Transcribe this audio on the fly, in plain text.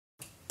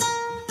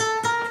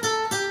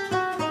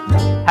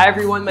Hi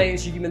everyone, my name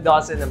is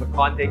Mendoza and I'm a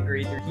content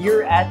creator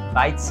here at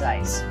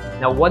BiteSize.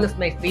 Now, one of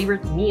my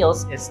favorite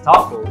meals is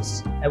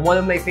tacos and one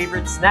of my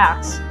favorite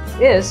snacks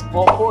is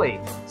okoy.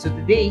 So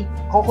today,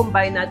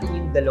 kukumbine natin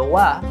yung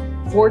dalawa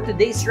for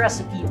today's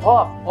recipe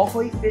of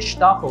Okoy Fish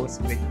Tacos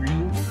with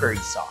green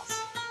curry sauce.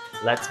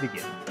 Let's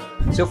begin.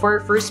 So for our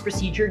first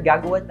procedure,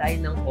 gagawa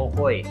tayo ng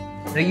okoy.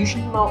 Now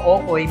usually mga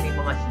okoy may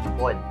mga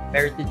hipon.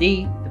 Pero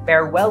today, to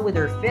pair well with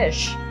our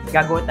fish,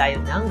 gagawa tayo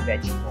ng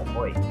veggie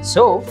okoy.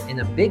 So,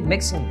 in a big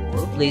mixing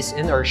bowl, place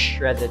in our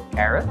shredded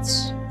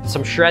carrots,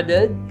 some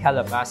shredded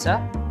calabasa,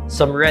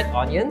 some red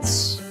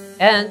onions,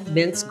 and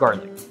minced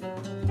garlic.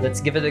 Let's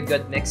give it a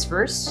good mix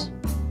first.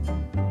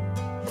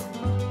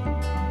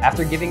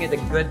 After giving it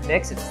a good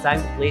mix, it's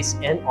time to place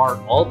in our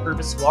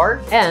all-purpose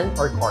flour and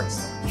our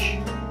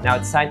cornstarch. Now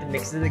it's time to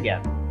mix it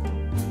again.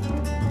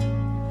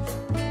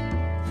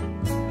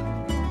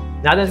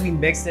 Now that we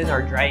mixed in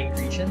our dry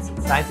ingredients,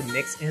 it's time to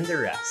mix in the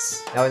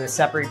rest. Now in a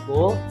separate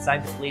bowl, it's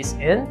time to place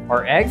in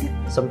our egg,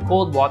 some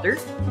cold water,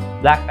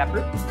 black pepper,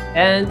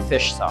 and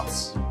fish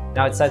sauce.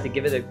 Now it's time to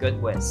give it a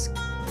good whisk.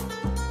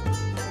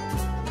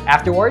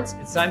 Afterwards,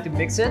 it's time to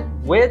mix it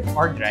with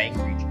our dry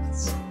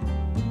ingredients.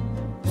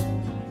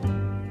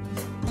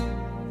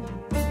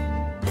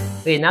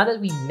 Okay, now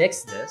that we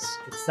mixed this,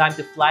 it's time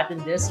to flatten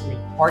this in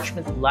a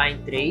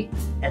parchment-lined tray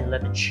and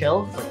let it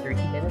chill for 30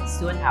 minutes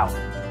to an hour.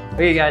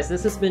 Okay guys,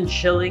 this has been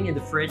chilling in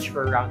the fridge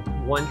for around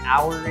 1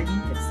 hour already.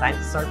 It's time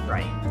to start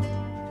frying.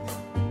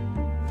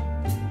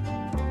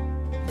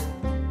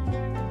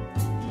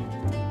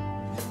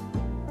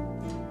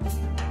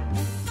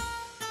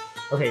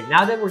 Okay,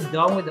 now that we're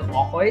done with the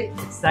okoy,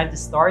 it's time to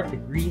start the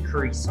green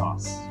curry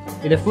sauce.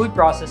 In the food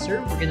processor,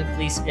 we're gonna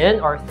place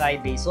in our Thai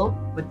basil,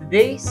 but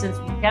today, since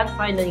we can't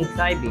find any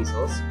Thai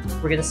basils,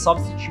 we're gonna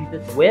substitute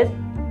it with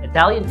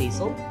Italian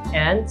basil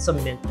and some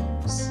mint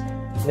leaves.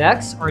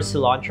 Next, our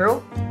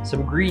cilantro,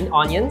 some green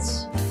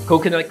onions,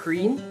 coconut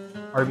cream,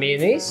 our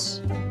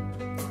mayonnaise,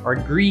 our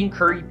green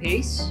curry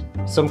paste,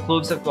 some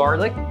cloves of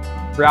garlic,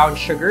 brown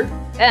sugar,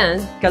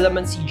 and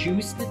calamansi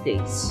juice to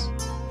taste.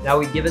 Now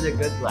we give it a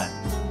good blend.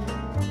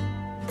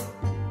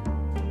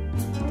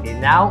 Okay,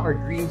 now our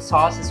green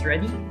sauce is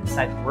ready. It's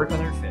time to work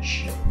on our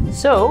fish.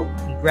 So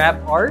we grab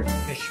our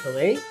fish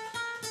fillet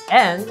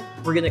and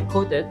we're gonna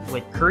coat it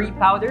with curry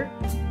powder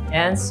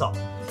and salt.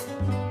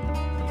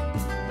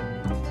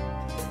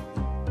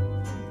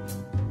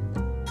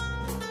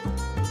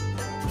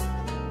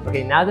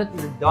 Okay, now that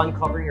we're done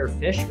covering our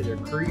fish with our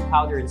curry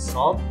powder and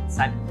salt, it's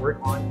time to work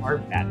on our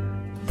batter.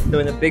 So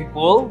in a big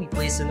bowl, we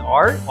place in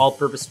our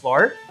all-purpose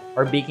flour,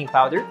 our baking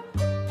powder,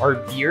 our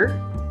beer,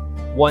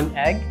 1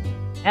 egg,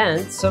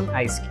 and some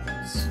ice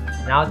cubes.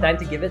 Now time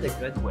to give it a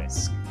good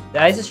whisk.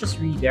 The ice is just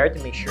really there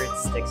to make sure it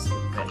sticks to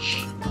the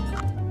fish.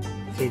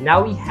 Okay,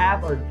 now we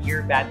have our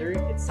beer batter.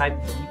 It's time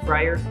to deep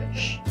fry our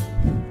fish.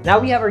 Now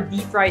we have our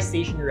deep fry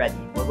station ready.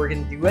 What we're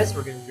gonna do is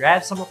we're gonna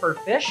grab some of our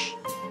fish,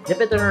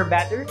 dip it in our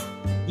batter,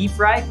 deep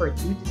fry for 2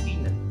 to 3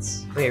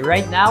 minutes. Okay,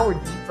 right now we're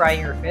deep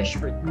frying our fish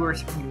for 2 or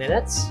 3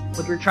 minutes.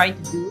 What we're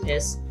trying to do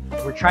is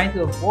we're trying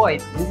to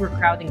avoid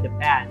overcrowding the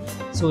pan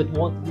so it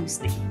won't lose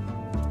the heat.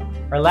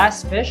 Our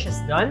last fish is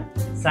done.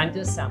 It's time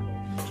to assemble.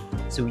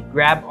 So we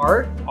grab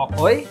our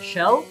okoy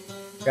shell,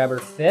 grab our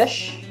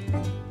fish,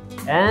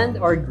 and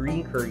our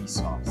green curry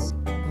sauce.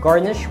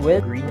 Garnish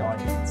with green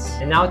onions.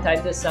 And now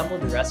time to assemble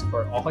the rest of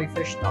our Okoy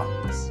Fish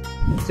Tacos.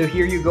 So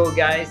here you go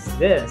guys,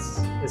 this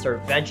is our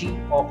veggie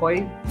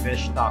Okoy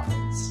Fish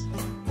Tacos.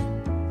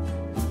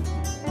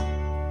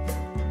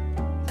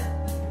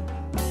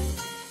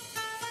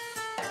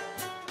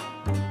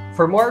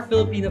 For more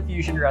Filipino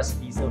fusion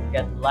recipes, don't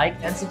forget to like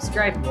and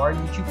subscribe to our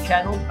YouTube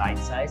channel,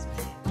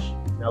 BiteSized.ph.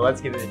 Now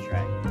let's give it a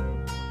try.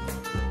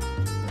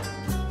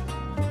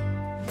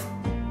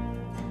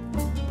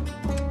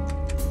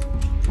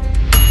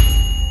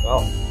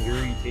 Wow, you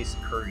really taste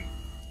the curry.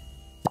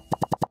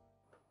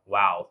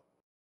 Wow.